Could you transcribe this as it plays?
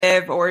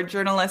or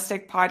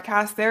journalistic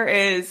podcasts, there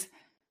is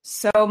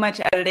so much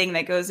editing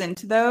that goes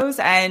into those,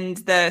 and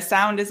the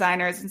sound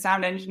designers and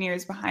sound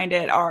engineers behind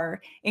it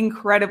are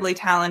incredibly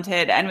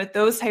talented. And with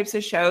those types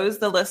of shows,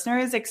 the listener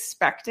is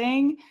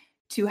expecting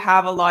to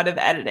have a lot of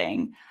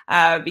editing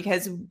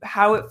because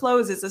how it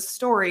flows is a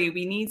story.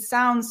 We need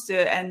sounds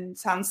and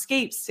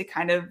soundscapes to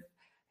kind of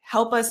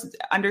help us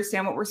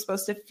understand what we're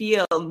supposed to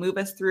feel, move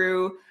us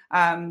through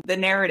the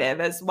narrative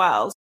as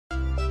well.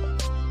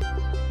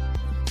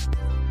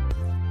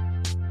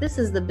 This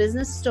is the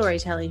Business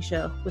Storytelling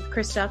Show with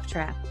Christoph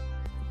Trapp.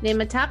 Name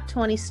a top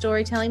 20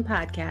 storytelling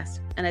podcast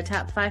and a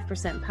top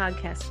 5%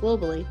 podcast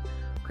globally.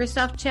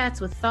 Christoph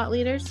chats with thought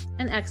leaders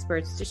and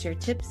experts to share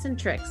tips and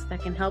tricks that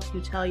can help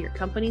you tell your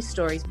company's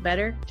stories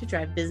better to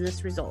drive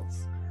business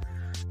results.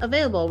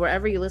 Available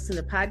wherever you listen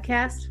to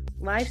podcasts,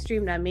 live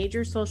streamed on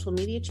major social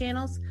media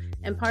channels,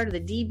 and part of the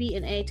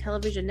DB&A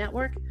television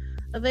network.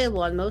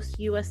 Available on most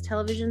U.S.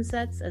 television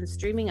sets and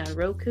streaming on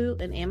Roku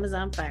and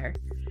Amazon Fire.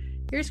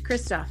 Here's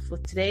Christoph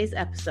with today's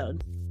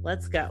episode.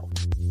 Let's go.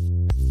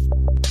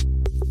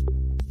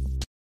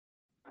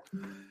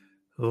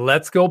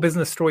 Let's go,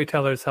 business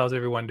storytellers. How's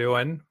everyone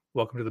doing?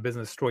 Welcome to the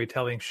Business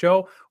Storytelling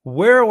Show,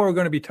 where we're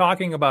going to be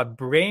talking about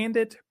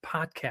branded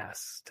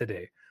podcasts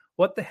today.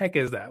 What the heck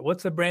is that?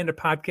 What's a branded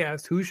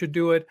podcast? Who should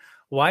do it?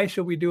 Why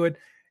should we do it?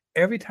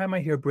 Every time I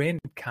hear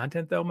branded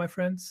content, though, my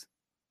friends,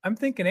 I'm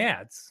thinking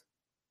ads.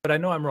 But I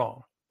know I'm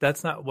wrong.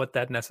 That's not what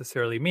that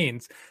necessarily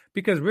means.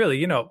 Because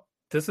really,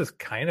 this is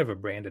kind of a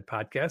branded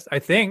podcast. I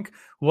think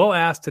we'll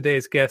ask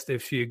today's guest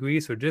if she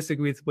agrees or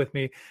disagrees with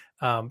me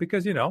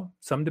because,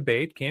 some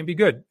debate can be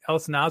good.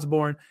 Alison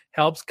Osborne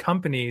helps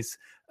companies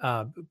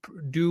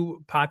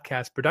do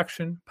podcast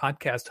production,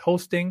 podcast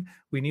hosting.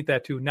 We need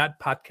that too, not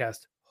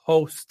podcast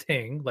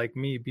hosting, like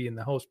me being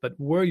the host, but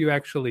where you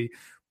actually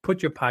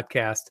put your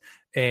podcast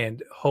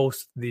and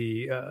host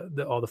the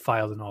all the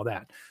files and all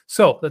that.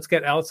 So let's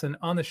get Alison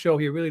on the show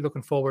here. Really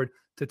looking forward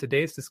to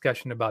today's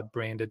discussion about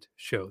branded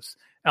shows.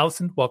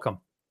 Alison, welcome.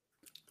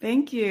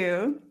 Thank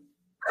you.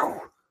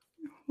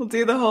 We'll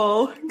do the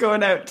whole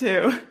going out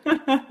too.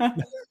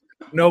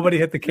 Nobody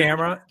hit the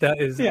camera. That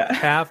is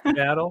half the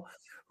battle.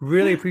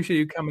 Really appreciate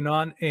you coming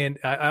on. And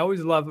I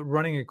always love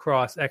running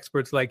across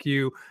experts like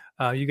you.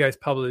 You guys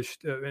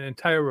published an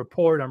entire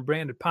report on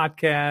branded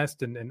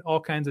podcast and all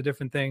kinds of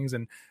different things.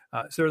 And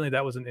certainly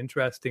that was an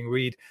interesting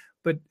read.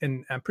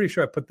 And I'm pretty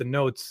sure I put the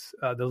notes,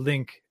 the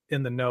link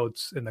in the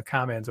notes, in the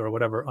comments or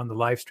whatever on the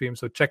live stream.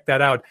 So check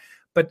that out.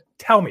 But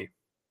tell me,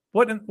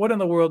 what in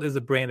the world is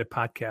a branded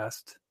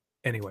podcast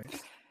anyway?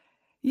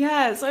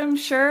 Yeah, so I'm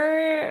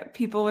sure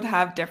people would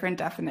have different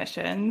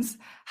definitions.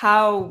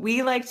 How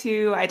we like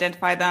to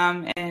identify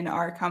them in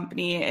our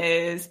company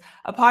is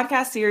a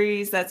podcast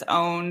series that's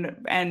owned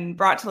and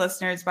brought to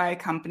listeners by a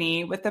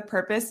company with the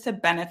purpose to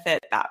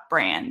benefit that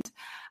brand.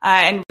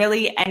 And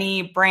really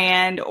any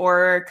brand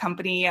or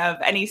company of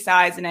any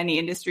size in any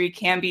industry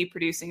can be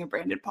producing a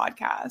branded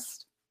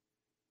podcast.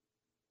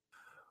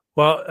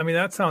 Well, I mean,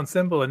 that sounds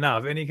simple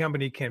enough. Any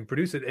company can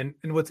produce it.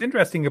 And what's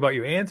interesting about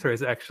your answer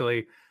is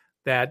actually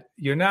that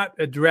you're not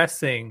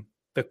addressing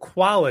the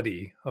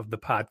quality of the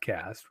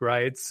podcast,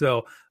 right?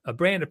 So a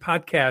branded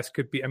podcast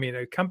could be,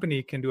 a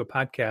company can do a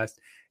podcast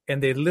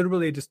and they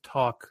literally just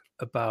talk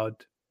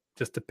about,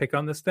 just to pick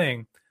on this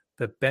thing,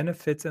 the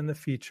benefits and the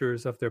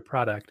features of their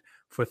product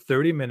for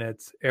 30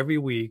 minutes every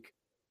week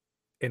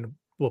and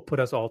will put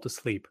us all to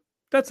sleep.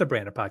 That's a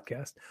branded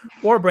podcast.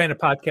 Or a branded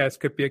podcast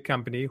could be a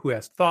company who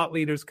has thought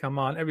leaders come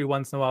on. Every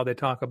once in a while, they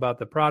talk about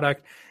the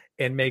product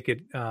and make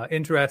it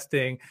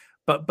interesting.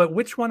 But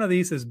which one of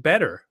these is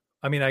better?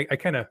 I mean, I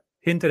kind of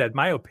hinted at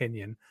my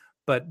opinion,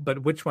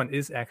 but which one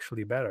is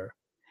actually better?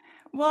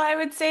 Well, I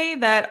would say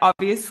that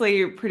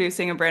obviously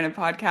producing a branded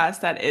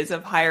podcast that is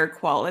of higher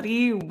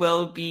quality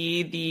will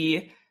be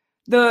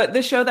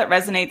the show that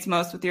resonates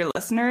most with your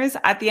listeners.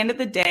 At the end of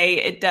the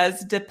day, it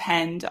does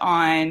depend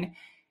on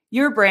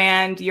your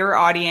brand, your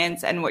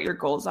audience, and what your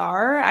goals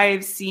are.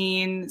 I've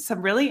seen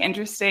some really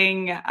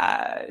interesting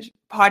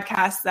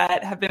podcasts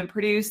that have been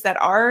produced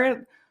that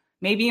are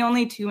maybe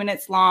only 2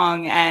 minutes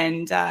long.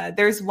 And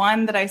there's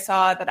one that I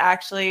saw that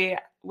actually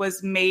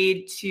was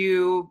made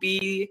to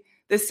be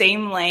the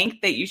same length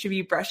that you should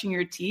be brushing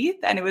your teeth.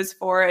 And it was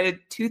for a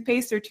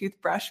toothpaste or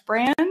toothbrush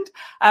brand,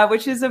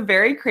 which is a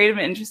very creative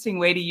and interesting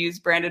way to use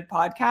branded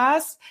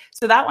podcasts.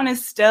 So that one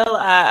is still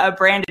a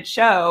branded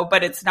show,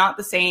 but it's not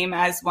the same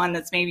as one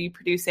that's maybe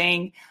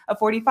producing a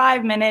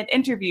 45-minute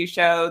interview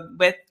show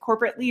with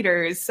corporate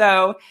leaders.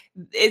 So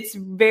it's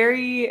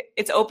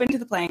open to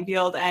the playing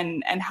field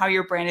and how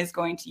your brand is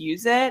going to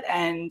use it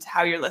and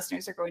how your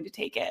listeners are going to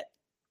take it.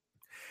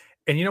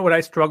 And you know what I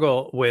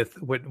struggle with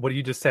what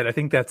you just said? I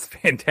think that's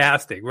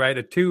fantastic, right?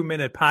 A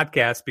 2-minute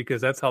podcast,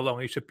 because that's how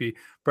long you should be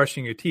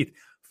brushing your teeth.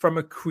 From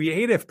a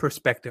creative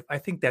perspective, I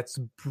think that's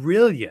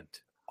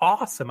brilliant.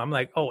 Awesome. I'm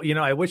like,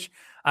 I wish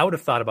I would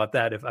have thought about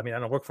that. I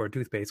don't work for a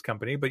toothpaste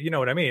company, but you know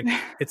what I mean?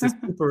 It's a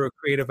super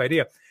creative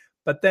idea.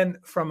 But then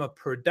from a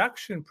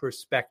production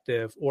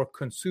perspective or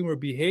consumer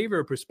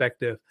behavior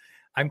perspective,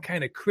 I'm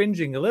kind of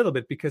cringing a little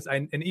bit because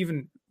and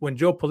even when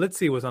Joe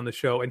Polizzi was on the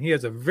show, and he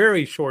has a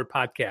very short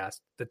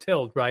podcast, The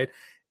Tilt, right?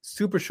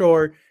 Super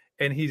short.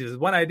 And he just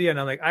one idea. And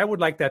I'm like, I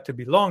would like that to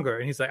be longer.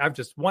 And he's like, I've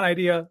just one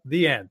idea,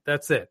 the end.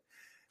 That's it.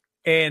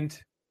 And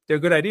they're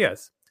good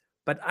ideas.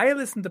 But I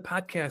listen to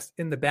podcasts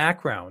in the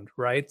background,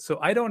 right? So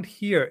I don't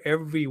hear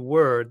every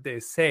word they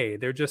say.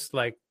 They're just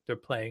like they're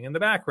playing in the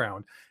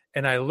background.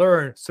 And I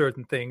learn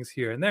certain things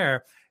here and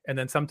there. And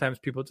then sometimes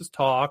people just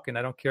talk and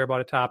I don't care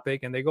about a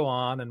topic and they go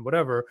on and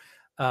whatever.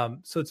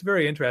 So it's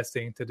very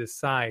interesting to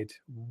decide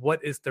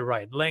what is the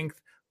right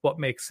length, what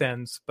makes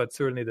sense. But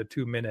certainly the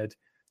 2-minute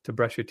to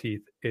brush your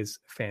teeth is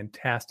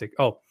fantastic.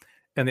 Oh,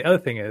 and the other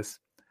thing is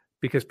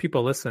because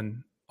people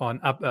listen on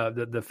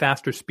the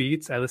faster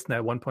speeds, I listen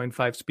at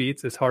 1.5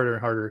 speeds, it's harder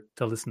and harder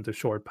to listen to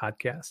short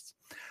podcasts.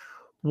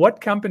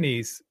 What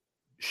companies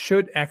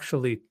should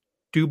actually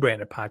do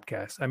branded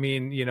podcasts? I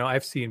mean,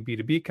 I've seen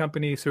B2B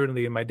companies,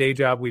 certainly in my day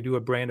job, we do a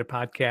branded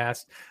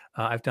podcast.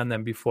 I've done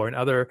them before in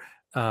other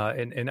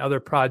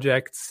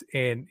projects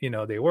and,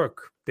 they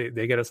work,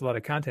 they get us a lot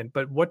of content,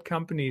 but what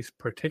companies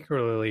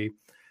particularly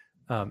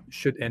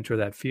should enter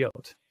that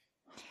field?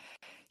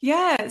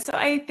 Yeah, so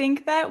I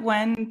think that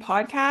when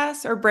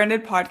podcasts or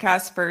branded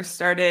podcasts first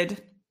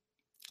started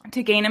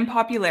to gain in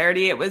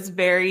popularity, it was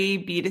very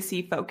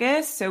B2C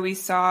focused. So we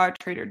saw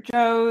Trader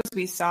Joe's,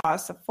 we saw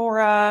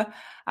Sephora,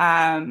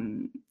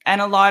 and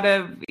a lot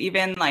of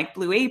even like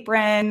Blue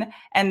Apron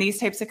and these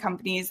types of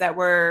companies that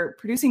were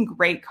producing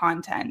great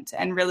content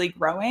and really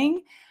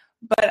growing.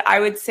 But I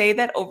would say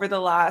that over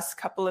the last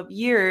couple of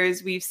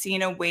years, we've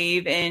seen a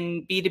wave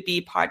in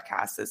B2B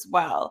podcasts as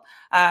well.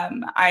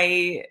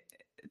 I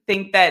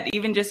think that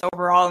even just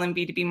overall in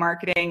B2B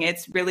marketing,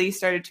 it's really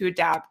started to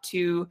adapt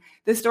to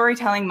the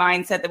storytelling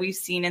mindset that we've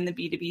seen in the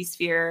B2B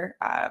sphere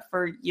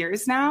for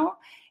years now.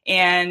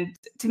 And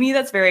to me,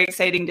 that's very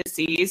exciting to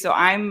see. So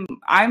I'm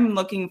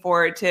looking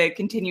forward to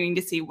continuing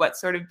to see what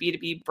sort of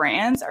B2B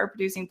brands are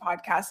producing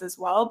podcasts as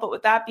well. But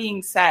with that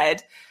being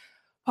said,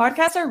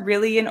 podcasts are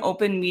really an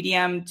open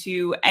medium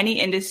to any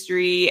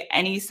industry,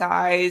 any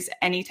size,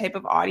 any type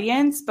of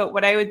audience. But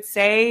what I would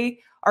say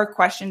are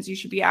questions you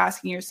should be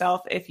asking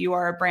yourself if you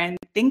are a brand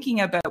thinking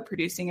about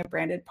producing a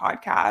branded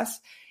podcast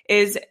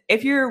is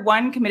if you're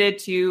one committed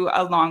to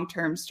a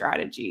long-term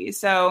strategy.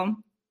 So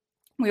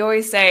we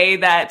always say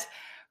that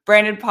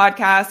branded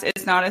podcast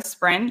is not a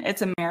sprint,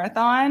 it's a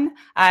marathon.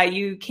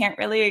 You can't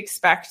really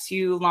expect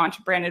to launch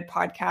a branded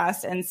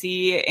podcast and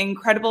see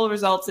incredible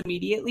results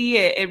immediately.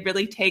 It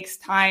really takes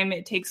time,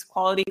 it takes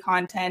quality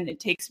content,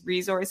 it takes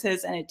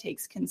resources, and it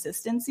takes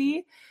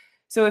consistency.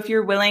 So if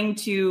you're willing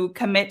to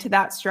commit to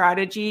that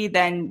strategy,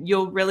 then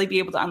you'll really be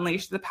able to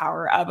unleash the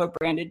power of a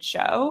branded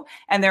show.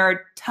 And there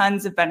are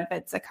tons of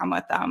benefits that come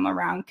with them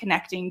around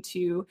connecting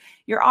to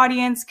your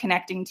audience,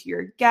 connecting to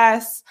your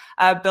guests,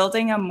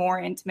 building a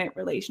more intimate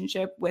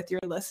relationship with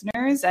your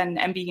listeners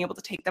and being able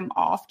to take them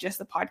off just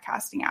the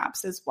podcasting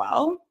apps as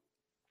well.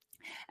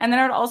 And then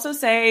I would also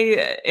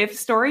say if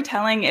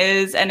storytelling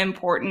is an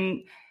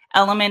important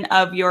element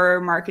of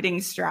your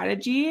marketing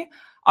strategy,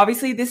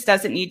 obviously, this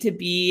doesn't need to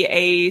be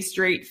a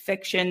straight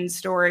fiction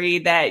story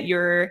that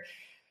you're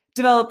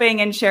developing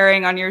and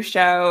sharing on your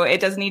show. It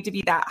doesn't need to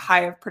be that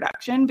high of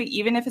production, but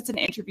even if it's an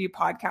interview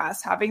podcast,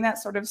 having that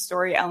sort of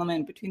story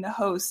element between the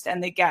host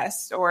and the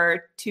guest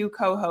or two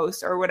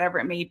co-hosts or whatever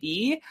it may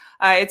be,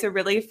 it's a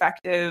really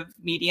effective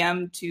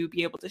medium to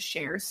be able to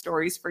share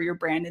stories for your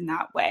brand in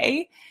that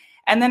way.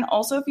 And then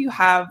also if you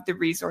have the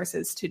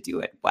resources to do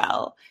it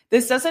well.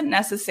 This doesn't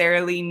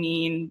necessarily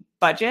mean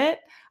budget.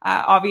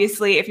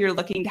 Obviously, if you're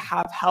looking to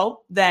have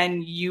help,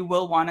 then you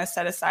will want to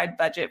set aside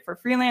budget for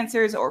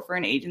freelancers or for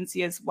an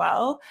agency as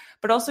well,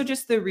 but also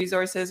just the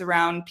resources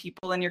around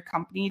people in your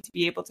company to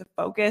be able to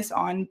focus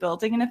on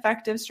building an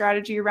effective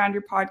strategy around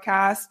your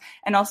podcast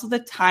and also the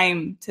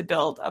time to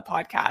build a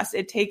podcast.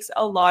 It takes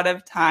a lot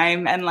of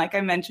time. And like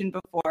I mentioned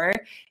before,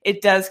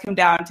 it does come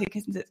down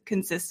to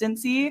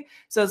consistency.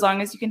 So as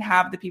long as you can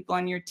have the people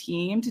on your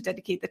team to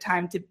dedicate the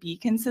time to be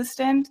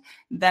consistent,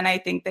 then I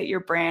think that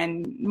your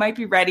brand might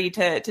be ready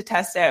to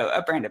test out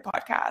a branded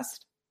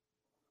podcast.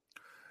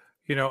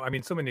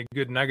 So many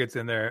good nuggets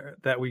in there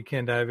that we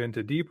can dive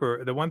into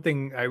deeper. The one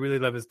thing I really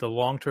love is the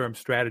long-term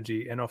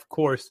strategy. And of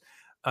course,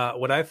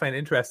 what I find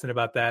interesting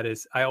about that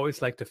is I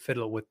always like to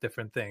fiddle with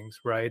different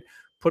things, right?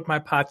 Put my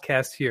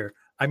podcast here.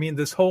 I mean,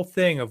 this whole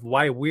thing of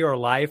why we are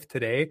live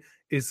today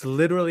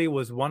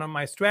was one of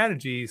my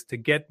strategies to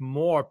get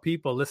more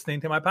people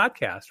listening to my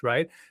podcast,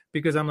 right?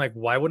 Because I'm like,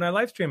 why wouldn't I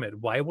live stream it?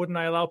 Why wouldn't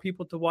I allow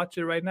people to watch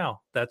it right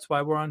now? That's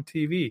why we're on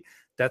TV.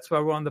 That's why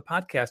we're on the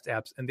podcast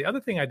apps. And the other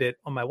thing I did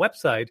on my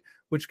website,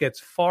 which gets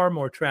far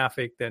more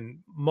traffic than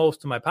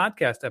most of my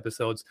podcast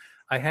episodes,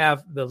 I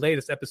have the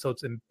latest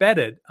episodes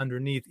embedded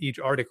underneath each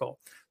article.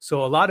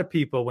 So a lot of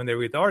people, when they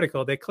read the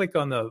article, they click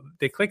on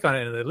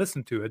it and they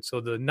listen to it.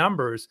 So the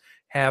numbers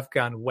have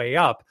gone way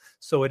up.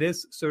 So it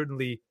is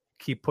certainly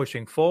keep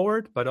pushing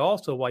forward, but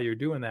also while you're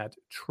doing that,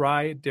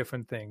 try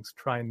different things,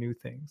 try new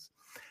things.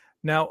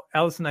 Now,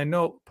 Alison, I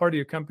know part of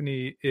your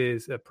company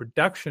is a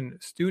production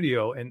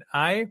studio, and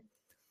I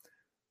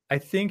I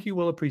think you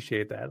will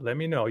appreciate that. Let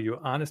me know your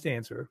honest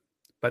answer.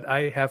 But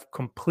I have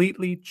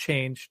completely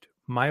changed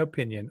my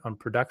opinion on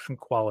production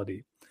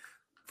quality.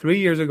 3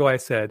 years ago, I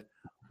said,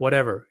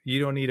 whatever, you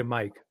don't need a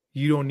mic.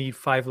 You don't need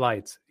 5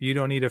 lights. You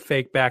don't need a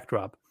fake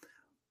backdrop.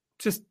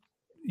 Just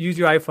use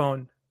your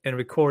iPhone and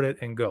record it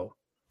and go.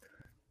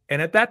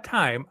 And at that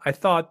time, I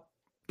thought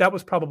that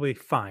was probably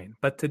fine.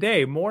 But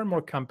today, more and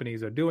more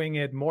companies are doing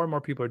it. More and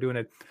more people are doing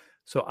it.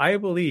 So I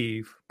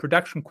believe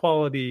production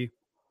quality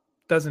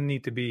doesn't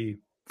need to be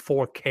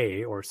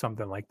 4K or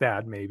something like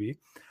that, maybe,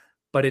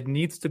 but it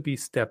needs to be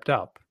stepped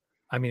up.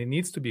 I mean, it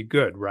needs to be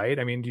good, right?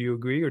 I mean, do you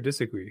agree or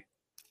disagree?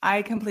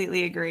 I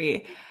completely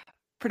agree.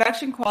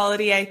 Production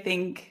quality, I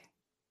think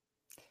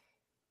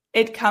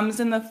it comes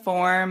in the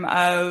form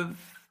of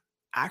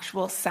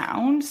actual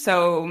sound.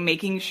 So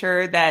making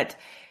sure that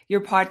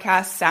your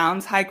podcast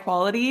sounds high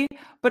quality,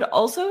 but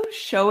also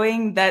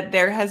showing that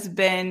there has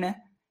been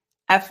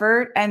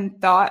effort and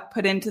thought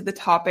put into the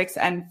topics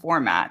and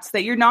formats,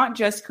 that you're not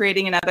just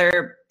creating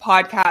another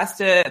podcast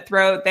to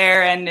throw out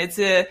there and it's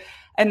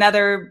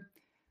another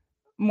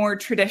more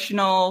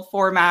traditional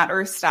format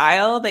or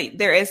style, that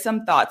there is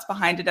some thoughts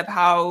behind it of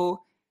how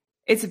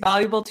it's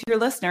valuable to your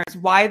listeners,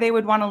 why they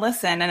would want to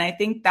listen. And I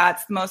think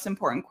that's the most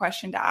important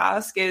question to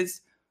ask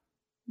is,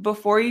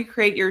 before you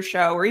create your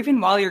show, or even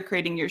while you're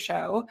creating your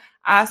show,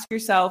 ask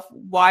yourself,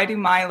 why do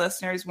my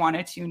listeners want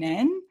to tune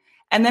in?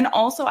 And then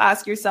also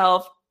ask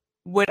yourself,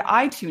 would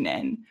I tune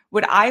in?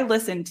 Would I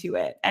listen to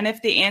it? And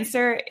if the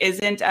answer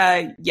isn't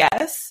a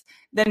yes,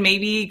 then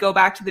maybe go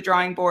back to the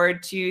drawing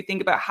board to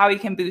think about how you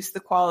can boost the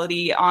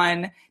quality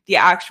on the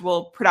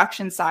actual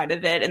production side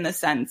of it, in the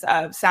sense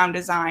of sound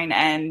design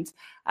and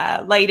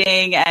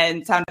lighting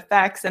and sound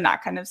effects and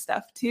that kind of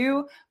stuff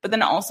too, but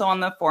then also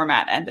on the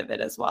format end of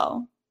it as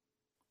well.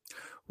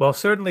 Well,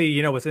 certainly,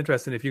 you know, what's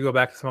interesting, if you go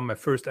back to some of my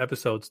first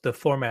episodes, the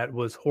format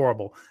was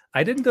horrible.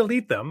 I didn't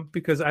delete them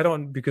because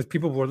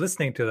people were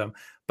listening to them,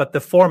 but the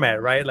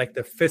format, right? Like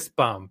the fist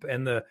bump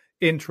and the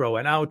intro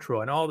and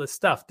outro and all this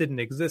stuff didn't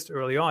exist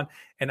early on.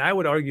 And I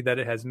would argue that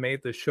it has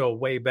made the show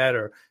way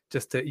better,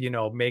 just to, you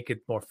know, make it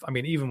more, I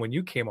mean, even when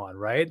you came on,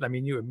 right? I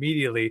mean, you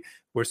immediately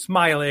were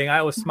smiling.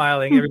 I was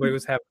smiling. Everybody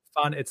was having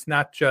fun. It's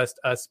not just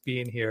us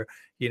being here,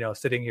 you know,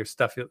 sitting here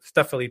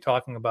stuffily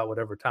talking about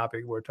whatever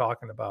topic we're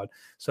talking about.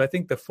 So I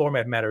think the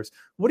format matters.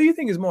 What do you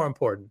think is more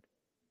important?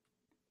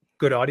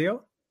 Good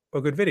audio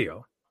or good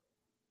video?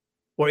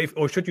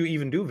 Or should you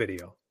even do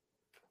video?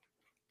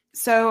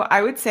 So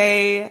I would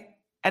say,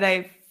 and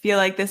I feel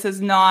like this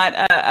is not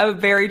a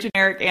very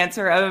generic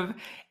answer of,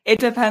 it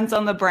depends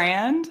on the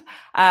brand.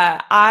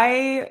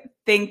 I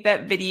think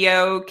that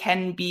video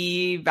can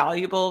be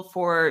valuable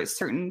for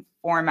certain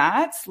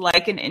formats,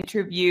 like an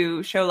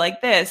interview show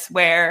like this,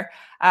 where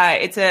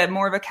it's a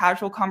more of a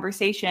casual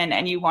conversation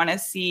and you want to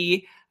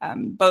see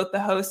both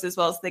the host as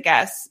well as the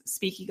guests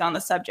speaking on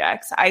the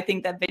subjects. I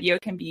think that video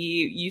can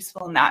be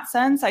useful in that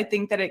sense. I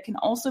think that it can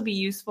also be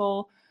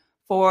useful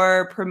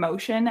for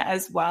promotion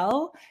as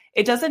well.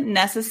 It doesn't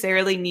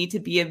necessarily need to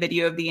be a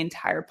video of the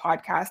entire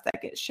podcast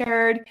that gets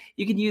shared.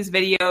 You can use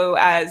video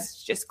as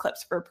just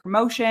clips for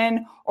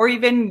promotion, or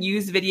even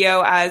use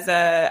video as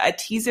a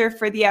teaser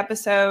for the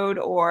episode,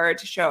 or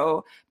to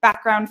show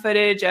background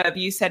footage of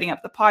you setting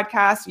up the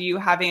podcast, you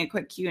having a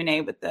quick Q&A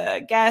with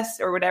the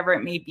guests, or whatever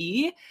it may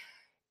be.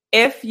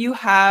 If you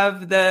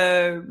have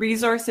the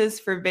resources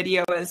for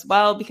video as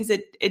well, because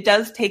it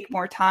does take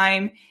more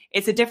time.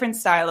 It's a different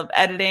style of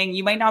editing.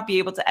 You might not be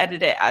able to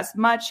edit it as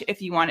much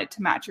if you want it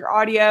to match your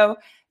audio,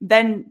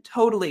 then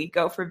totally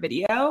go for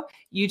video.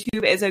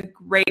 YouTube is a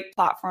great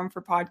platform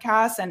for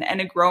podcasts and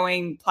a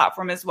growing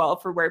platform as well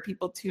for where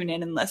people tune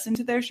in and listen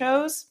to their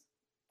shows.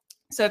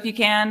 So if you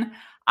can,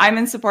 I'm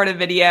in support of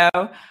video.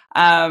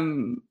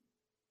 On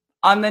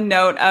the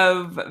note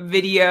of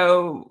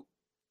video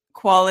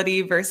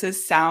quality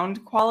versus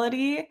sound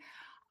quality,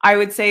 I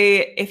would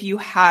say if you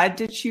had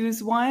to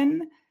choose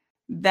one,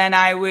 then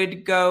I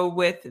would go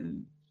with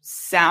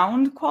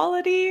sound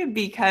quality,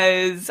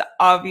 because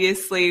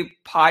obviously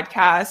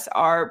podcasts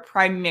are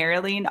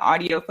primarily an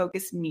audio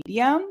focused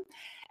medium.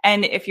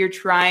 And if you're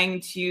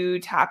trying to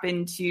tap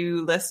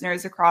into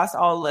listeners across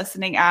all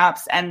listening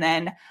apps, and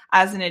then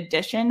as an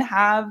addition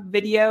have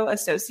video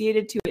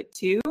associated to it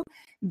too,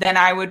 then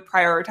I would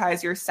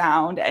prioritize your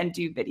sound and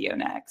do video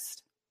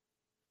next.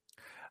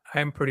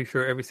 I'm pretty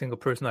sure every single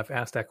person I've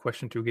asked that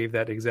question to gave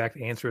that exact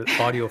answer,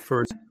 audio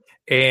first,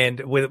 and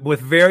with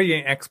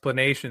varying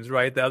explanations,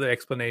 right? The other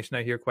explanation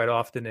I hear quite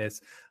often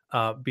is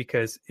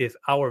because if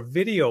our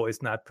video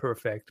is not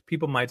perfect,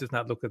 people might just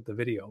not look at the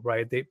video,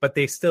 right? But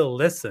they still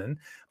listen.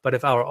 But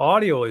if our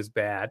audio is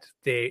bad,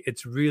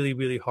 it's really,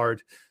 really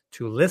hard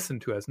to listen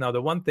to us. Now,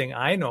 the one thing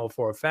I know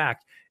for a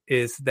fact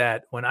is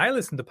that when I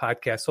listen to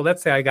podcasts, so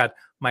let's say I got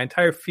my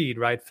entire feed,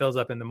 right, fills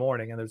up in the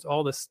morning and there's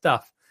all this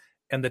stuff,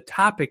 and the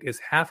topic is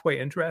halfway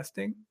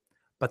interesting,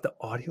 but the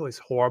audio is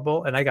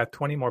horrible, and I got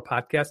 20 more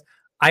podcasts,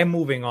 I'm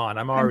moving on.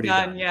 I'm already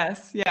done.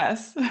 Yes.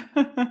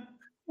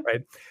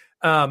 Right.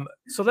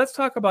 So let's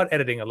talk about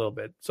editing a little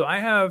bit. So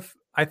I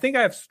think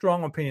I have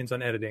strong opinions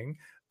on editing.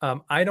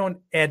 I don't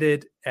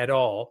edit at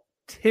all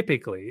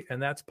typically,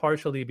 and that's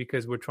partially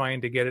because we're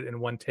trying to get it in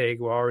one take.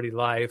 We're already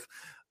live,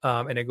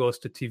 and it goes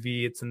to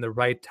TV. It's in the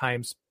right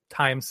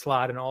time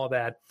slot and all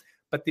that.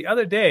 But the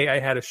other day I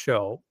had a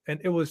show,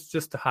 and it was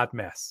just a hot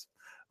mess.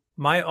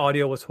 My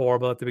audio was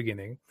horrible at the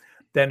beginning.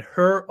 Then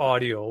her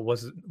audio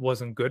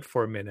wasn't good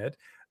for a minute.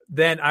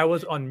 Then I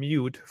was on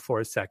mute for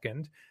a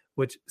second,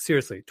 which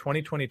seriously,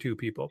 2022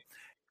 people.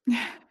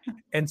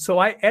 And so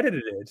I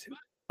edited it,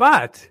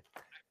 but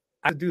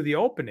I do the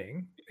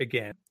opening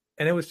again,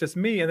 and it was just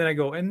me. And then I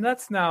go, and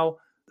that's now,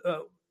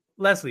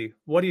 Leslie,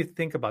 what do you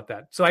think about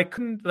that? So I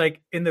couldn't,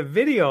 like, in the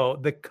video,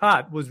 the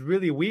cut was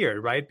really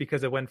weird, right?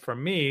 Because it went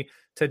from me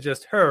to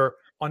just her.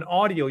 On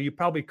audio, you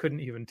probably couldn't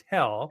even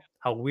tell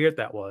how weird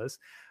that was.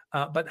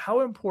 But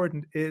how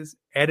important is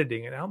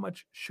editing, and how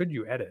much should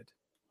you edit?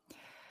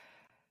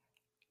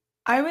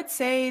 I would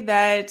say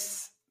that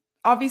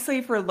obviously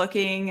if we're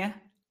looking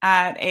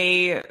at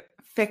a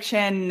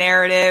fiction,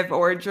 narrative,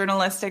 or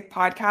journalistic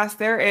podcast,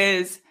 there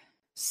is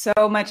so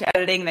much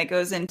editing that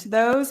goes into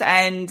those,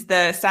 and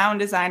the sound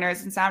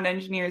designers and sound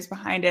engineers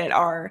behind it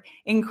are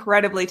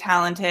incredibly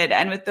talented.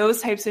 And with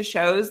those types of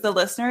shows, the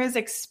listener is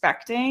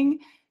expecting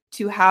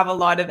to have a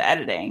lot of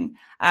editing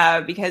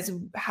because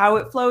how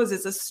it flows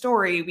is a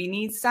story. We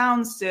need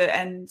sounds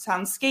and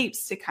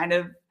soundscapes to kind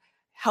of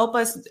help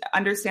us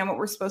understand what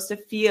we're supposed to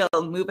feel,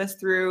 move us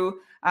through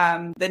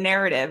the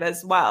narrative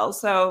as well.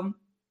 So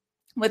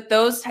with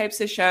those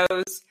types of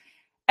shows,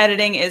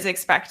 editing is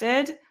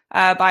expected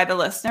by the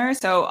listener.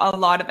 So a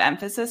lot of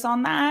emphasis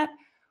on that.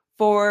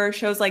 For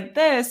shows like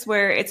this,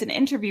 where it's an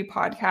interview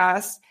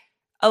podcast,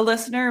 a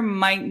listener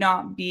might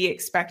not be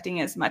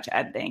expecting as much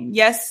editing.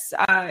 Yes,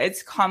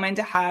 it's common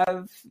to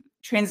have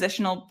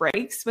transitional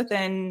breaks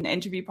within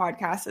interview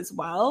podcasts as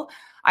well.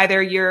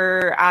 Either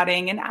you're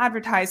adding an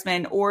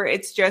advertisement or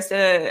it's just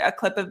a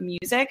clip of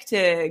music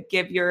to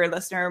give your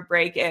listener a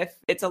break if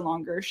it's a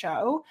longer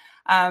show.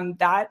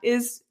 That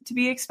is to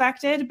be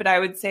expected, but I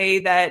would say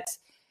that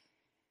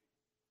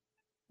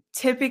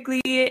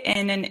typically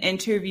in an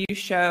interview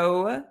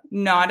show,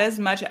 not as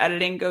much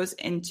editing goes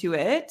into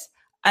it.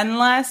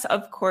 Unless,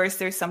 of course,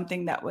 there's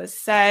something that was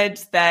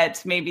said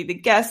that maybe the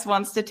guest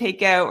wants to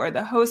take out or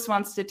the host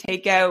wants to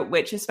take out,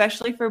 which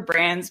especially for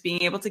brands,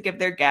 being able to give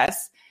their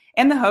guests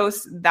and the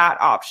host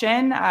that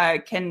option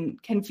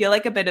can feel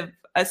like a bit of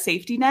a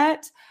safety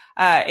net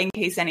in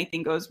case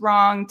anything goes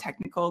wrong,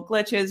 technical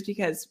glitches,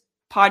 because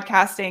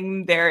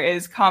podcasting, there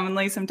is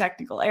commonly some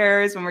technical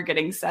errors when we're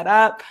getting set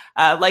up.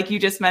 Like you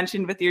just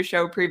mentioned with your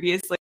show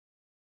previously,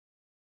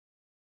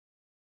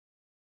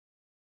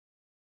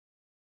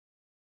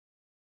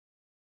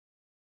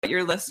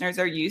 your listeners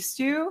are used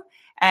to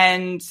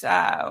and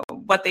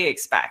what they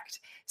expect.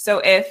 So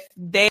if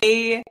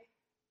they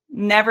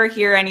never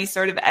hear any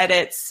sort of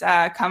edits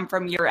come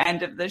from your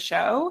end of the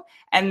show,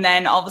 and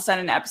then all of a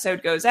sudden an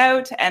episode goes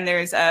out and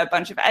there's a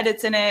bunch of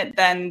edits in it,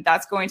 then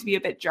that's going to be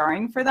a bit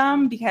jarring for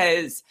them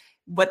because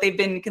what they've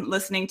been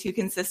listening to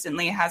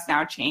consistently has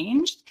now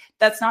changed.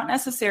 That's not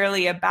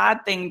necessarily a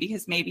bad thing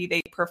because maybe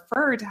they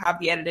prefer to have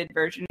the edited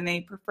version and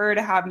they prefer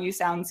to have new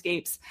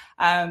soundscapes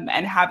and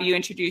have you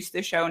introduce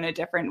the show in a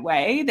different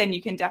way. Then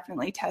you can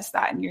definitely test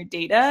that in your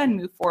data and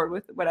move forward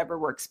with whatever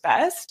works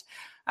best.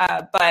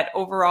 But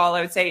overall,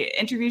 I would say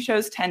interview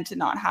shows tend to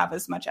not have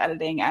as much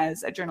editing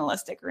as a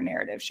journalistic or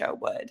narrative show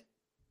would.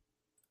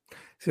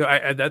 So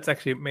that's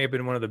actually may have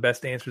been one of the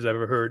best answers I've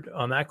ever heard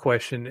on that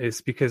question,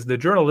 is because the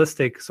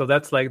journalistic, so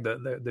that's like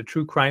the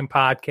true crime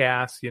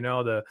podcast, you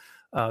know,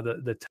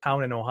 the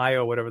town in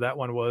Ohio, whatever that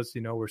one was,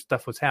 you know, where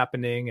stuff was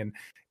happening.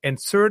 And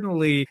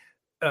certainly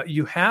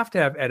you have to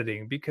have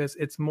editing because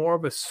it's more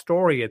of a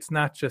story. It's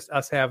not just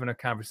us having a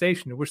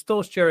conversation. We're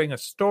still sharing a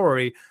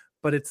story,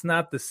 but it's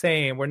not the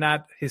same. We're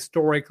not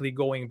historically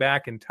going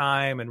back in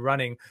time and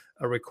running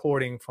a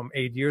recording from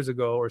 8 years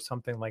ago or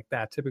something like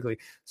that, typically.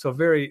 So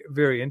very,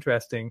 very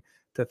interesting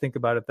to think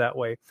about it that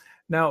way.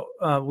 Now,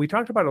 we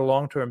talked about a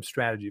long-term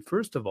strategy.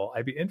 First of all,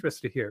 I'd be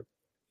interested to hear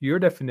your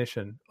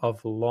definition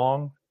of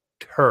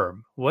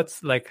long-term.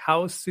 What's like,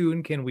 how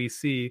soon can we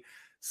see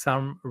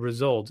some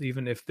results,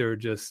 even if they're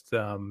just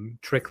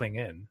trickling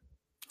in?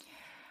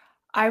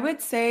 I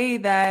would say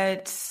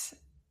that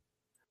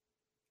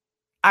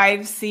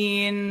I've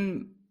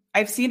seen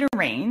a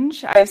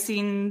range. I've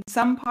seen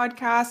some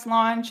podcasts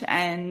launch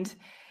and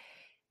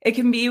it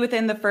can be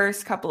within the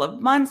first couple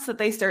of months that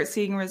they start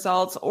seeing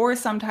results, or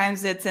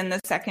sometimes it's in the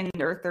second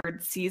or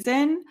third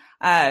season.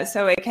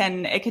 So it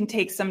can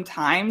take some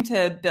time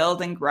to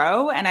build and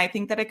grow. And I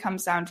think that it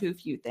comes down to a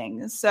few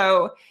things.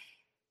 So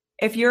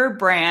if you're a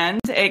brand,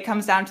 it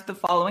comes down to the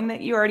following that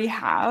you already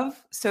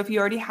have. So if you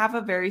already have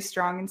a very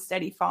strong and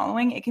steady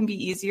following, it can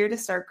be easier to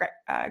start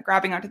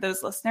grabbing onto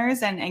those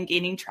listeners and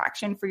gaining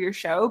traction for your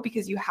show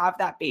because you have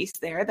that base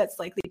there that's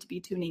likely to be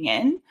tuning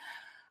in.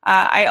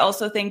 I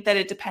also think that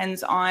it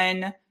depends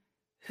on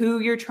who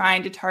you're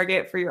trying to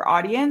target for your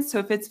audience. So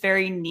if it's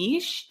very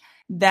niche,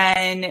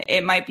 then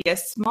it might be a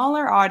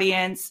smaller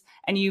audience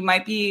and you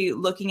might be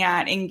looking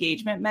at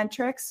engagement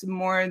metrics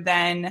more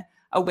than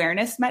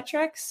awareness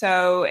metrics.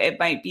 So it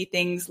might be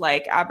things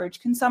like average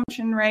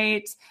consumption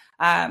rate.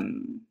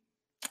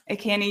 It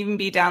can even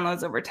be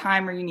downloads over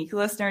time or unique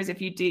listeners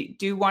if you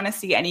do want to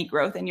see any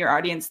growth in your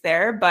audience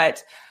there.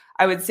 But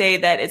I would say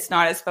that it's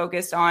not as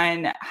focused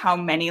on how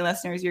many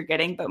listeners you're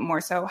getting, but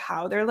more so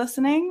how they're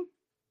listening.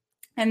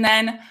 And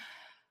then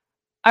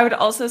I would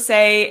also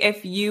say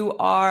if you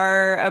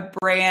are a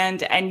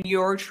brand and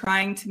you're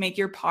trying to make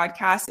your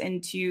podcast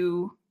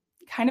into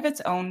kind of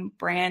its own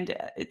brand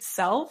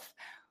itself,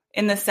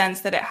 in the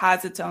sense that it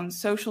has its own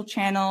social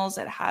channels,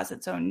 it has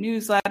its own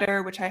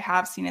newsletter, which I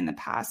have seen in the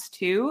past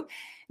too,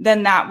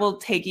 then that will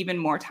take even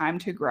more time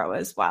to grow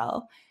as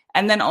well.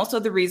 And then also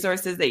the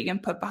resources that you can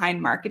put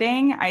behind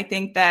marketing. I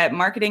think that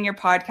marketing your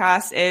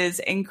podcast is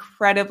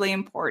incredibly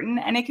important,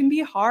 and it can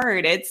be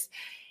hard. It's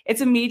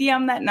a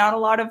medium that not a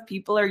lot of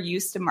people are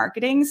used to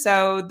marketing.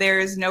 So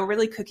there's no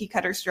really cookie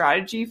cutter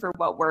strategy for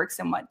what works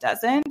and what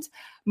doesn't.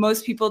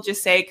 Most people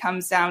just say it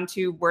comes down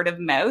to word of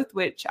mouth,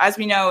 which, as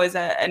we know, is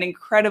an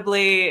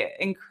incredibly,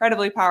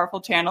 incredibly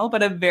powerful channel,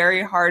 but a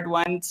very hard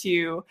one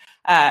to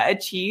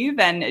achieve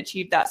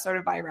that sort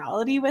of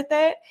virality with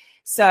it.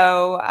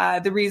 So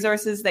the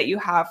resources that you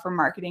have for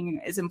marketing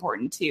is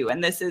important too.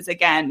 And this is,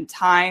 again,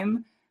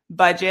 time,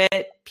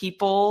 budget,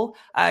 people,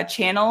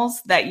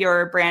 channels that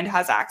your brand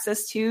has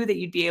access to that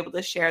you'd be able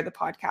to share the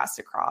podcast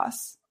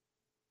across.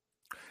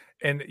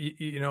 And,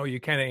 you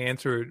kind of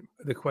answered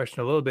the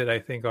question a little bit, I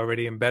think,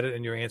 already embedded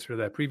in your answer to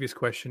that previous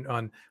question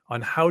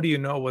on how do you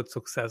know what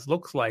success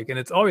looks like? And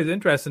it's always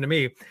interesting to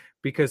me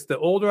because the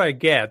older I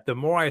get, the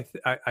more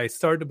I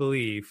start to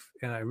believe,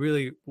 and I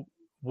really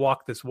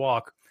walk this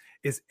walk,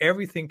 is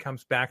everything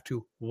comes back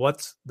to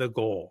what's the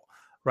goal,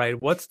 right?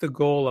 What's the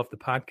goal of the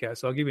podcast?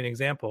 So I'll give you an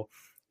example.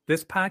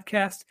 This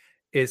podcast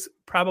is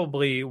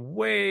probably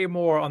way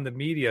more on the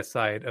media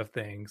side of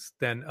things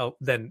than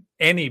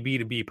any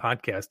B2B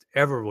podcast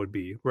ever would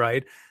be,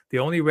 right? The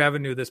only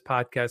revenue this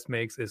podcast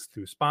makes is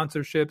through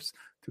sponsorships,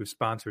 through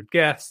sponsored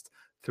guests,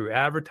 through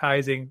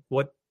advertising,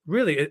 what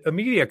really a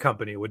media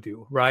company would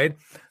do, right?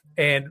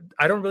 And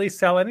I don't really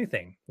sell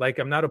anything. Like,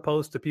 I'm not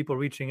opposed to people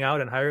reaching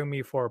out and hiring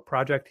me for a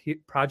project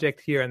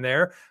here and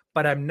there,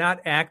 but I'm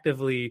not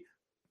actively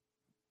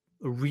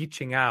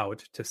reaching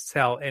out to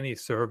sell any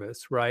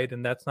service, right?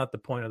 And that's not the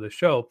point of the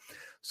show.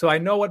 So I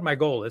know what my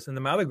goal is. And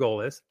my other goal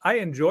is I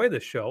enjoy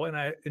the show and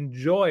I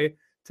enjoy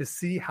to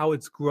see how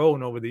it's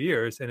grown over the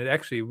years. And it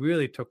actually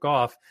really took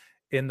off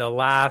in the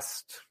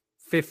last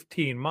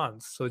 15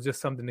 months. So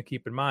just something to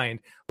keep in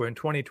mind. We're in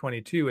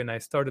 2022 and I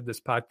started this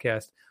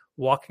podcast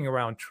walking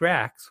around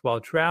tracks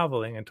while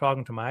traveling and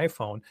talking to my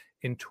iPhone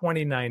in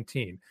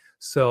 2019.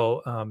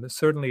 So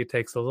certainly it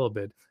takes a little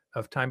bit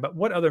of time. But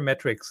what other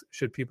metrics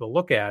should people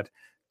look at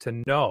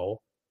to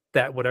know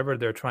that whatever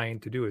they're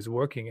trying to do is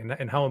working?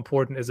 And how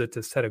important is it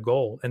to set a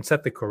goal and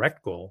set the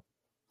correct goal?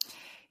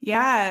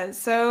 Yeah,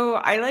 so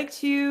I like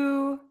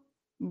to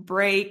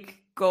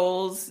break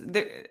goals.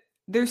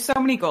 There's so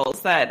many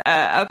goals that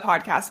a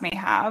podcast may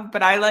have,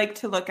 but I like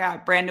to look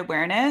at brand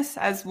awareness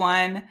as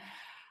one,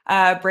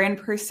 brand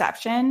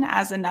perception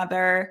as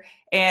another,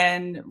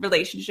 and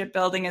relationship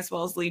building as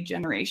well as lead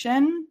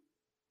generation.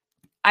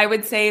 I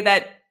would say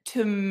that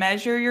to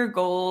measure your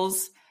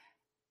goals,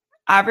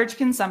 average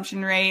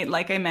consumption rate,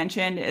 like I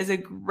mentioned, is a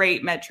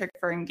great metric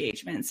for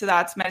engagement. So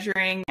that's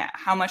measuring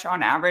how much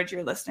on average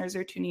your listeners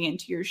are tuning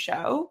into your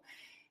show.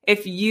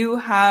 If you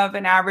have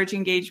an average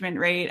engagement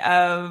rate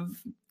of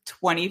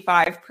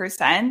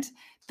 25%,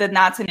 then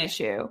that's an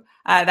issue.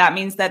 That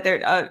means that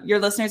your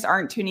listeners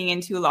aren't tuning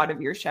into a lot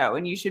of your show,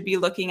 and you should be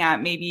looking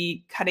at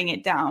maybe cutting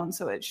it down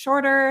so it's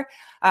shorter,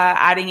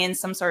 adding in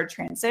some sort of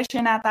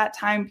transition at that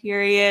time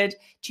period,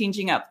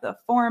 changing up the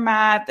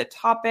format, the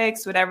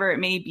topics, whatever it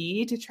may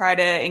be, to try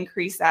to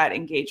increase that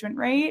engagement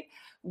rate.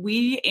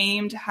 We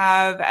aim to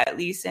have at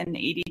least an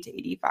 80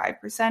 to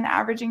 85%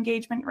 average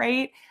engagement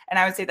rate. And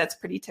I would say that's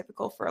pretty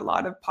typical for a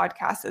lot of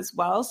podcasts as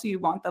well. So you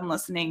want them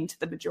listening to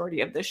the majority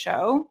of the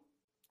show.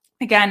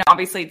 Again,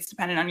 obviously, it's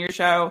dependent on your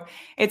show,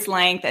 its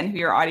length, and who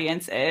your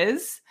audience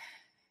is.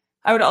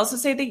 I would also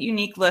say that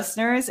unique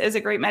listeners is a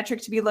great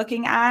metric to be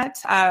looking at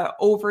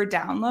over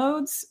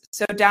downloads.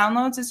 So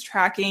downloads is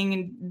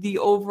tracking the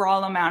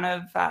overall amount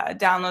of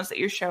downloads that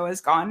your show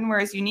has gotten,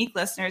 whereas unique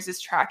listeners is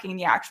tracking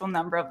the actual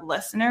number of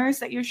listeners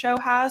that your show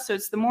has. So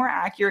it's the more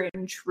accurate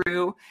and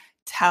true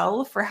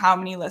tell for how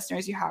many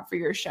listeners you have for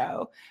your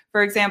show.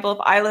 For example, if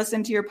I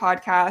listen to your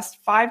podcast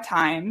 5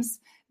 times,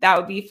 that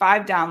would be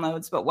 5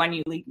 downloads, but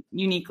 1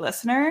 unique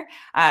listener.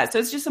 So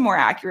it's just a more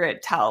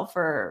accurate tell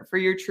for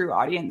your true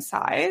audience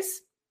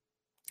size.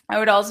 I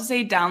would also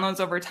say downloads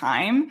over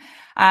time.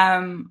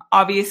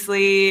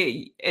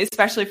 Obviously,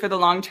 especially for the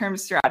long-term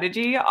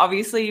strategy,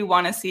 obviously you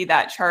want to see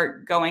that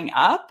chart going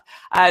up.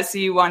 So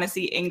you want to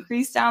see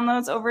increased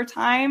downloads over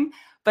time,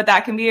 but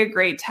that can be a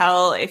great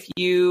tell if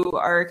you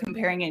are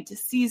comparing it to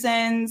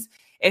seasons,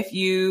 if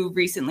you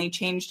recently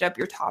changed up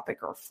your topic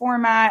or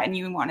format and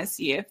you want to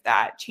see if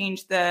that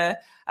changed the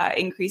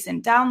increase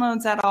in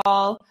downloads at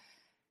all.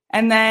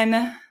 And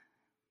then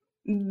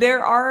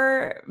there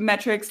are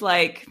metrics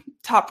like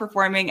top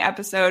performing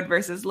episode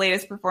versus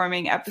latest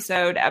performing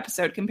episode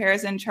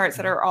comparison charts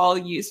that are all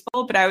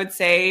useful. But I would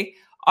say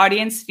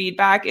audience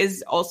feedback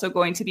is also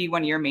going to be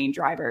one of your main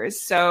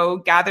drivers. So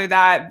gather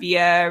that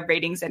via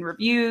ratings and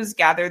reviews,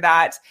 gather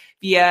that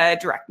via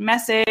direct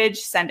message,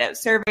 send out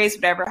surveys,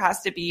 whatever it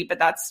has to be. But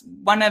that's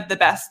one of the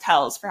best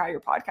tells for how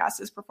your podcast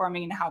is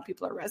performing and how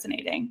people are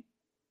resonating.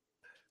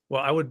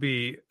 Well, I would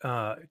be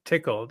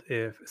tickled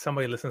if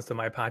somebody listens to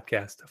my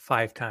podcast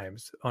 5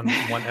 times on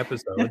one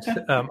episode.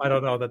 I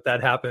don't know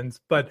that happens,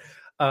 but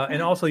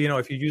and also,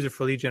 if you use it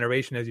for lead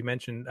generation, as you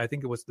mentioned, I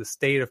think it was the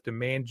State of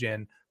Demand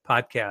Gen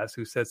podcast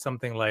who said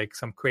something like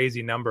some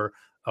crazy number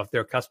of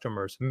their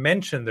customers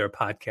mention their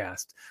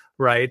podcast,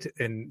 right?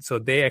 And so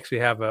they actually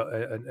have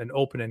an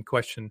open-end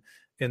question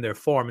in their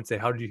form and say,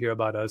 how did you hear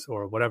about us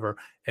or whatever?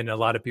 And a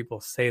lot of people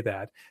say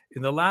that.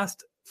 In the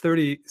last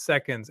 30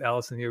 seconds,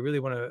 Alison, here, really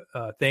want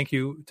to thank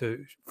you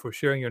for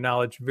sharing your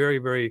knowledge. Very,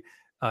 very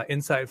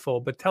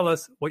insightful. But tell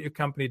us what your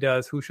company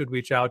does, who should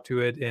reach out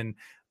to it, and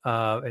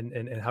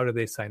how do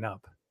they sign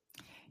up?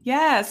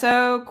 Yeah,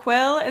 so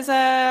Quill is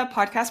a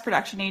podcast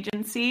production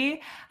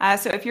agency.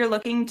 So if you're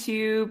looking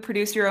to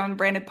produce your own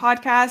branded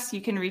podcast,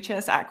 you can reach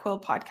us at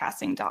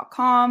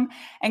quillpodcasting.com.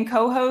 And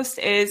CoHost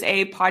is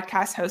a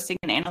podcast hosting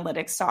and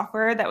analytics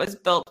software that was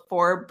built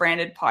for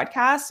branded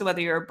podcasts. So whether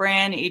you're a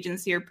brand,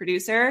 agency, or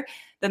producer,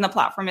 then the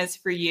platform is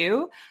for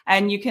you.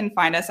 And you can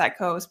find us at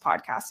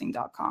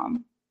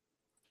cohostpodcasting.com.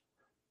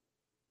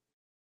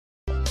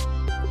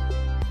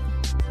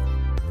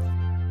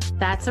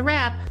 That's a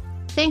wrap.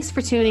 Thanks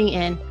for tuning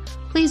in.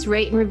 Please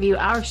rate and review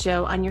our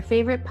show on your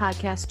favorite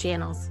podcast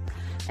channels.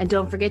 And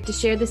don't forget to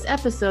share this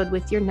episode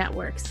with your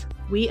networks.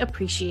 We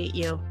appreciate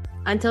you.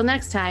 Until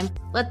next time,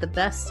 let the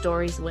best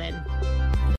stories win.